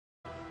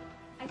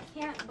I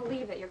can't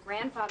believe that your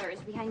grandfather is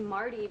behind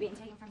Marty being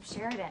taken from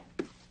Sheridan.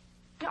 You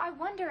know, I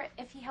wonder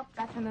if he helped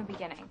Beth from the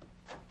beginning.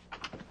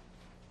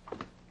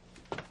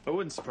 It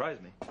wouldn't surprise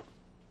me.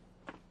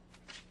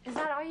 Is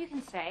that all you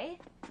can say?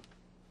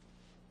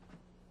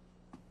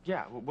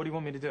 Yeah, what do you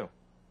want me to do?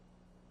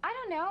 I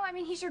don't know. I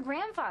mean, he's your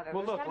grandfather.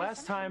 Well, look,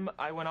 last time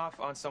I went off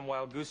on some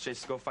wild goose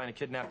chase to go find a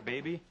kidnapped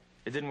baby,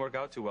 it didn't work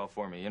out too well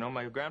for me. You know,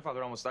 my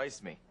grandfather almost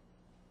iced me.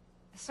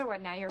 So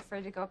what, now you're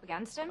afraid to go up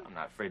against him? I'm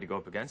not afraid to go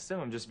up against him.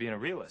 I'm just being a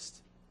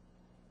realist.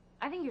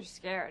 I think you're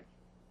scared.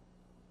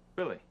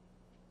 Really?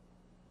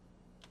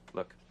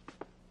 Look,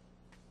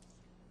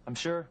 I'm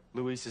sure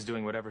Luis is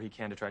doing whatever he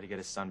can to try to get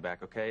his son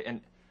back, okay?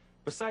 And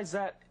besides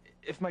that,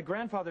 if my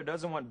grandfather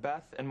doesn't want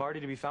Beth and Marty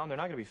to be found, they're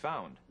not going to be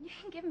found. You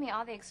can give me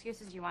all the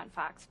excuses you want,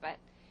 Fox, but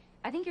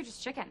I think you're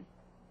just chicken.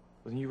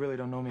 Well, then you really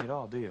don't know me at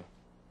all, do you?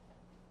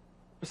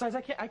 Besides,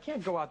 I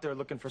can't go out there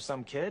looking for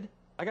some kid.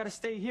 I got to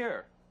stay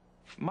here.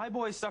 My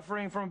boy's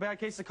suffering from a bad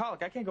case of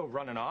colic. I can't go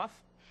running off.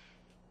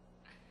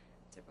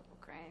 Typical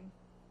Crane.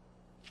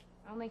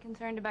 Only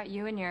concerned about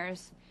you and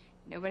yours.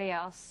 Nobody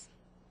else.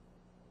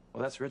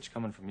 Well, that's rich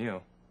coming from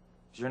you.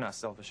 'Cause you're not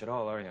selfish at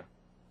all, are you?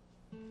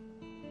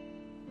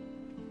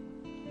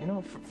 You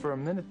know, for a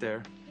minute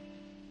there,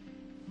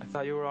 I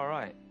thought you were all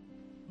right.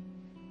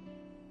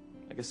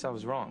 I guess I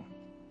was wrong.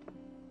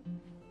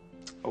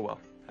 Oh, well.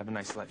 Have a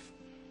nice life.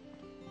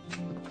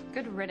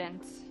 Good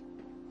riddance.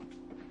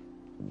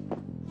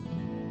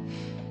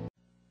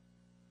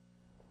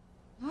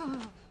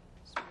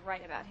 Just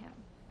right about him.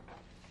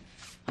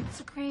 It's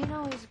a Crane,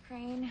 always a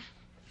Crane.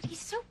 But he's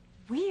so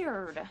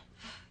weird.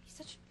 He's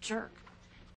such a jerk.